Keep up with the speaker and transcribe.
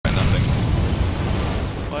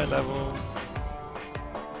my level.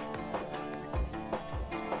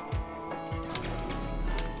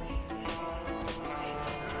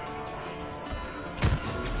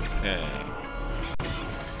 Okay.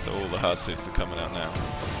 So all the hard suits are coming out now.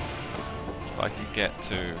 If I can get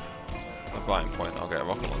to a biting point, I'll get a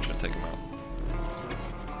rocket launcher and take them out.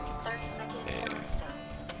 Yeah.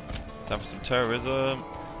 Time for some terrorism.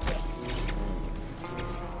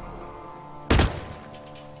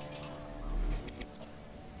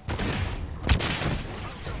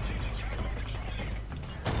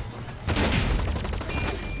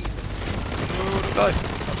 Die! I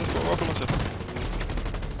just got a rocket launcher.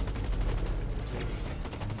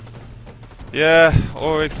 Yeah,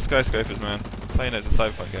 Oryx skyscrapers, man. That's how you know it's a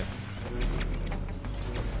sci-fi game.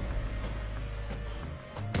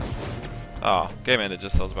 Ah, game ended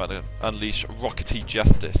just as I was about to unleash rockety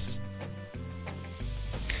justice.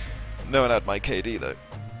 No one had my KD though.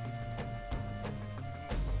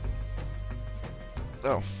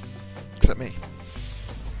 Oh, except me.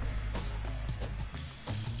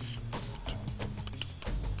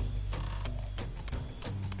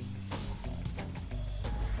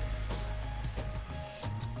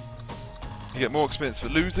 You get more experience for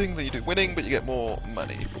losing than you do winning, but you get more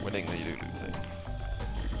money for winning than you do losing.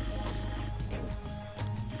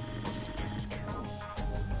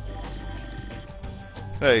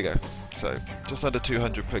 There you go. So, just under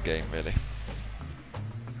 200 per game, really.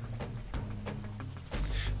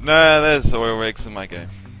 Nah, there's oil rigs in my game.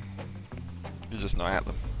 You're just not at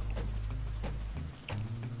them.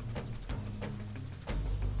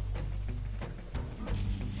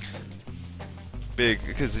 Big,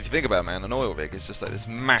 because if you think about it, man, an oil rig is just like this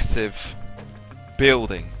massive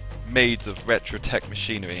building made of retro tech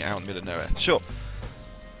machinery out in the middle of nowhere. Sure,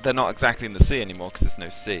 they're not exactly in the sea anymore because there's no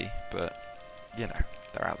sea, but you know,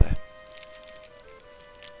 they're out there.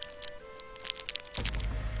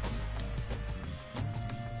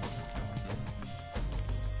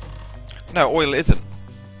 No, oil isn't.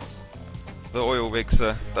 The oil rigs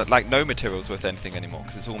are like no material's worth anything anymore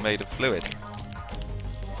because it's all made of fluid.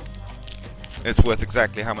 It's worth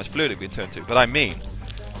exactly how much fluid it's been turned to. But I mean,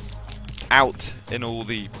 out in all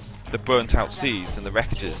the burnt out seas and the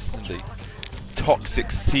wreckages and the toxic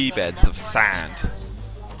seabeds of sand,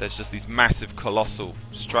 there's just these massive colossal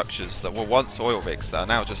structures that were once oil rigs that are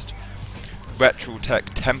now just retro tech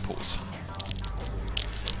temples.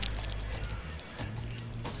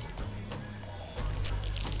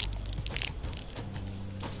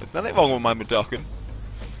 There's nothing wrong with my Medocin.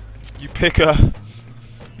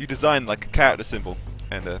 You design like a character symbol,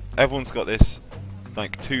 and everyone's got this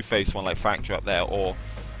like two-face one like Fracture up there, or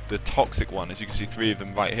the toxic one, as you can see 3 of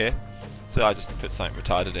them right here. So I just put something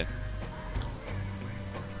retarded in.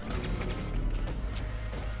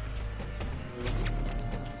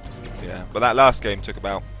 Yeah, but that last game took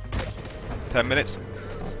about 10 minutes,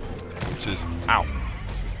 which is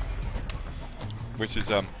which is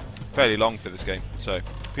fairly long for this game. So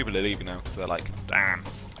people are leaving now because they're like, damn,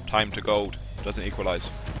 time to gold doesn't equalize.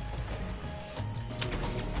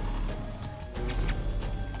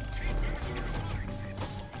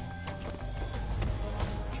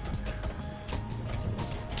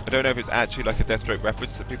 I don't know if it's actually like a Deathstroke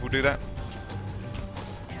reference that people do that,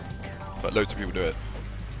 but loads of people do it.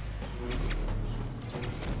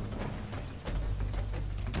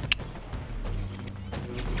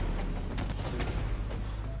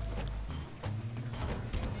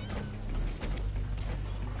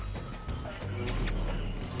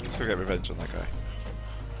 Let's get revenge on that guy.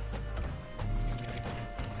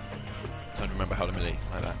 Don't remember how to melee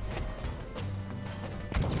like that.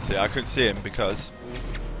 See, I couldn't see him because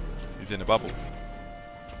he's in a bubble.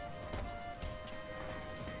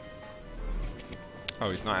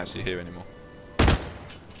 Oh, he's not actually here anymore. But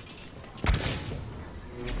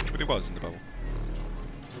he was in the bubble.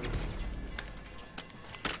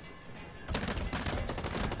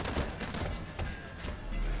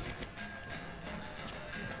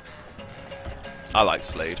 I like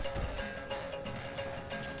Slade.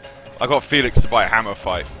 I got Felix to buy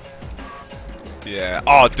Hammerfight. Yeah.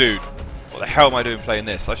 Oh, dude. What the hell am I doing playing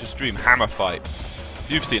this? I should stream Hammerfight.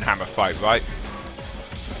 You've seen Hammerfight, right?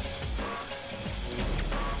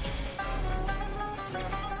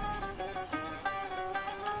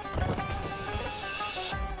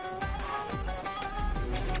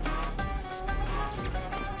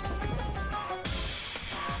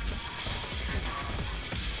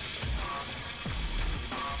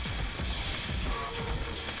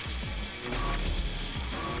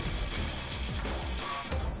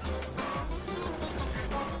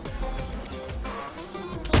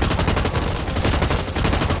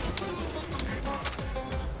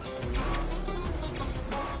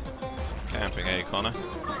 Connor.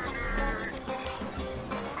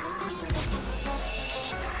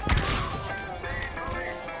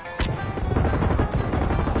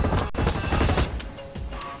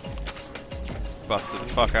 Busted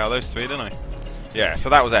the fuck out of those three, didn't I? Yeah, so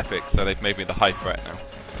that was epic, so they've made me the high threat now.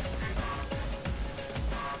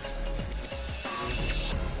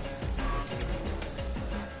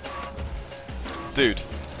 Dude,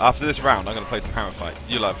 after this round I'm going to play some Hammerfight.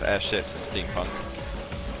 You love airships and steampunk.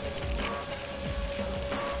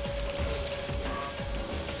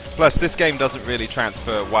 Plus, this game doesn't really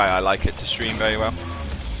transfer why I like it to stream very well.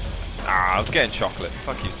 Ah, I was getting chocolate.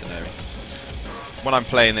 Fuck you, Scenario. When I'm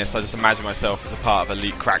playing this, I just imagine myself as a part of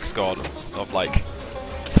elite crack squad of like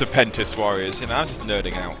Serpentis warriors. You know, I'm just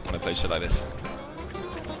nerding out when I play shit like this.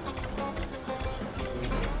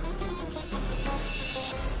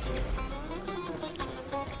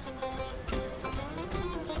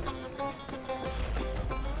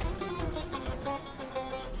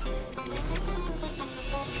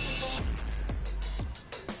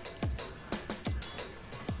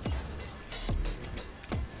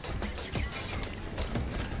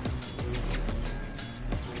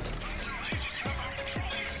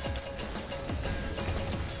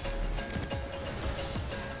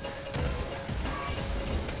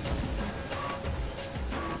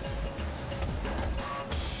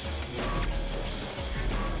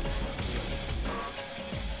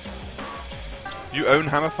 You own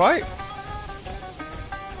Hammerfight?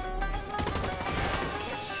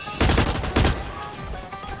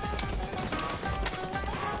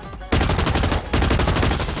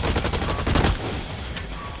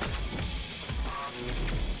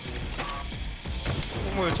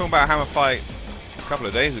 When we were talking about Hammerfight a couple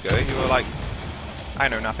of days ago, you were like, I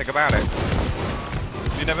know nothing about it.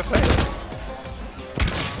 You never played it.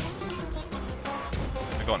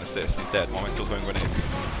 I got an assist, he's dead. Why am I still throwing grenades?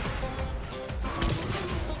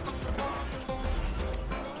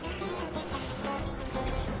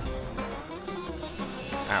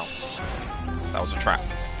 Ow. That was a trap.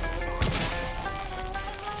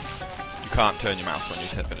 You can't turn your mouse when you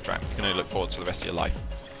hit a trap. You can only look forward to the rest of your life.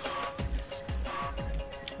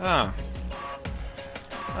 Ah.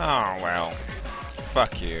 Oh, well.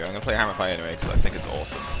 Fuck you. I'm going to play Hammerfight anyway because I think it's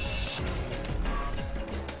awesome.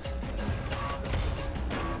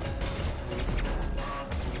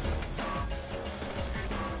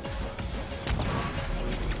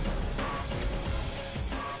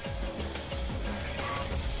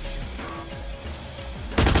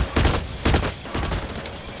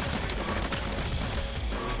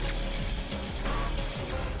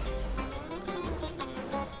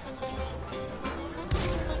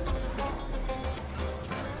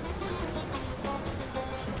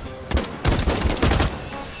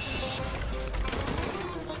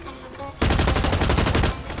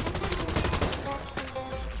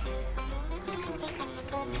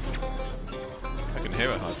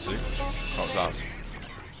 Hear it hard too. Oh, it does.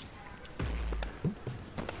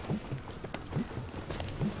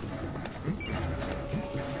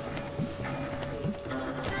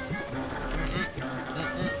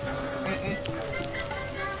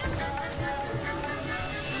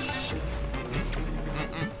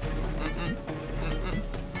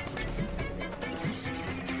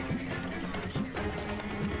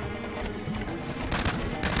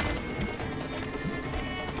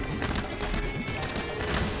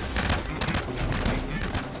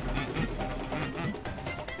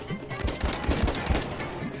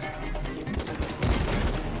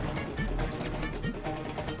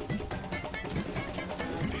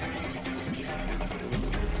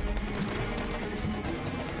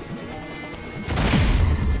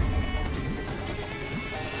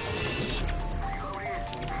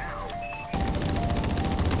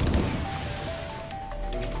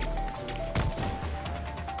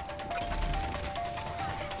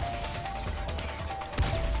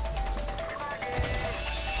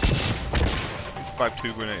 Survived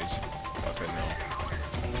 2 grenades. Okay, no.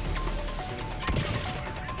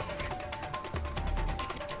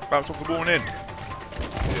 Bounce off the ball and in.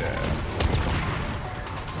 Yeah.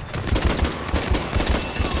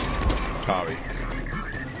 Sorry.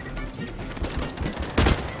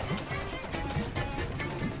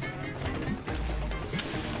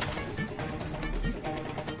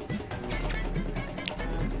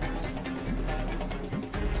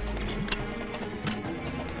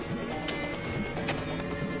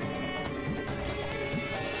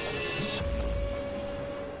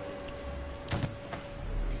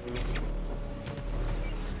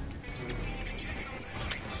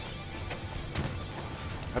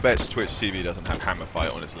 I bet Twitch TV doesn't have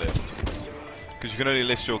Hammerfight on its list. Because you can only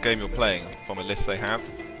list your game you're playing from a list they have.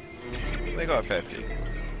 They they got a fair few.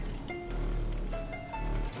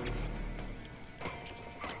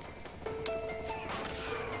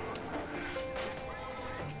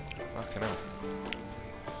 Fucking hell.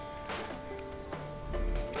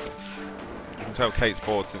 You can tell Kate's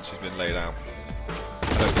bored since she's been laid out.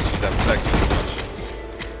 I don't think she's ever texted much.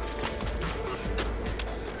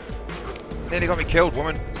 Nearly got me killed,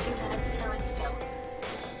 woman.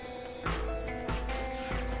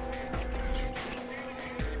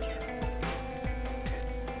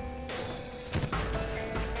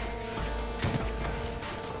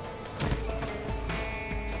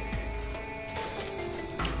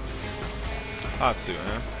 Hard to,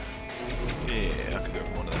 huh? Yeah, I could go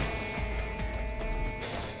for one of them.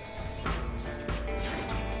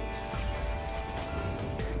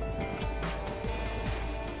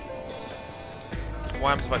 What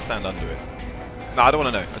happens if I stand under it? No, I don't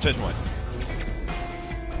want to know. I changed my mind.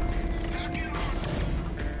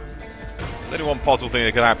 There's only one possible thing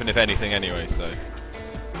that could happen, if anything, anyway, so...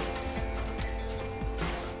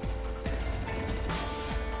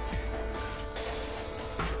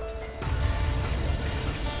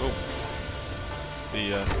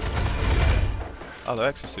 Oh, the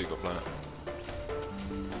exosuit got blown up.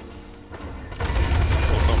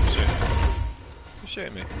 Oh, someone's shooting me. Who's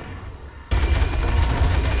shooting me?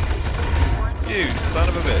 You son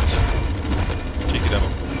of a bitch. Cheeky devil.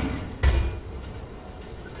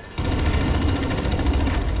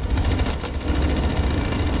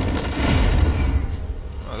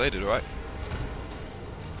 Oh, they did alright.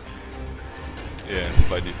 Yeah,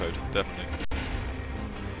 by default, definitely.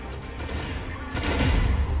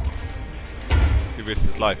 He risked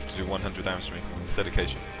his life to do 100 damage to me. It's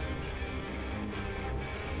dedication.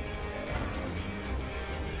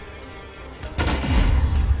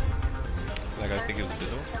 That guy think he was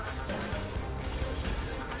invisible?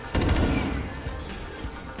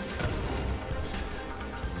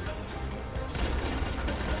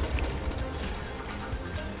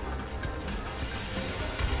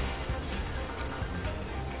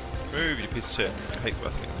 Move, you piece of shit. I hate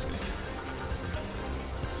busting in this game.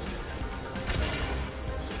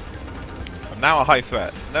 Now a high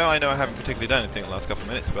threat. No, I know I haven't particularly done anything in the last couple of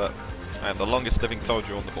minutes, but I am the longest living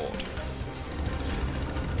soldier on the board.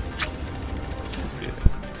 Yeah.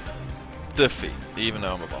 Defeat, even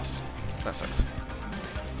though I'm a boss. That sucks.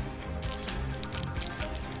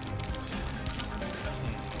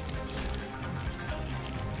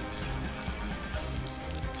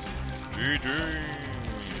 GG.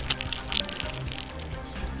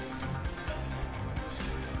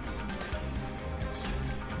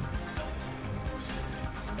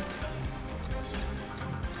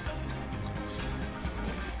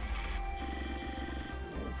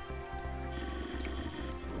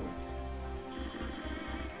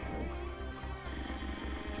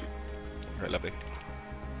 Very lovely.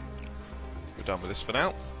 We're done with this for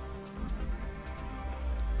now.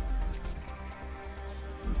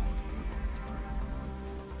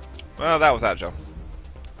 Well, that was that job.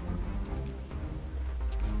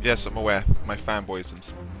 Yes, I'm aware. My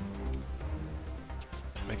fanboyisms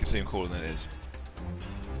make it seem cooler than it is.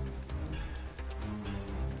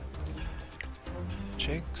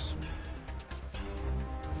 Chicks.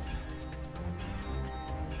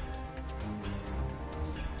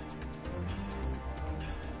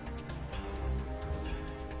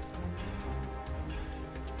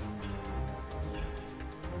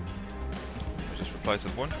 Replies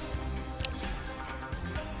of one.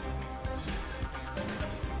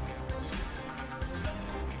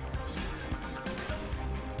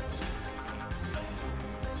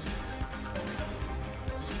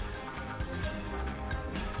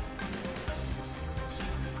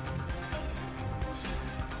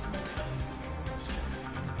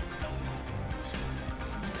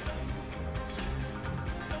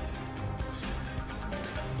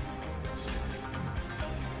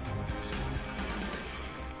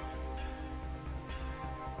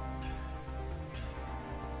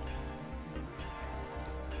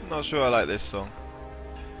 Not sure I like this song.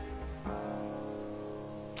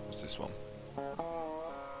 What's this one?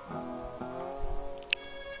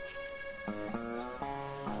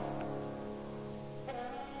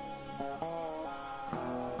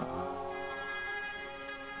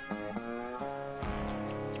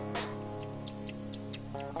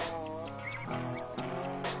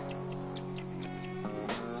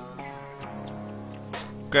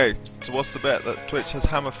 Okay, so what's the bet that Twitch has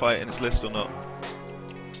Hammerfight in its list or not?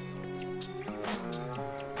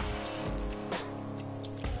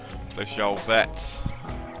 Place your bets.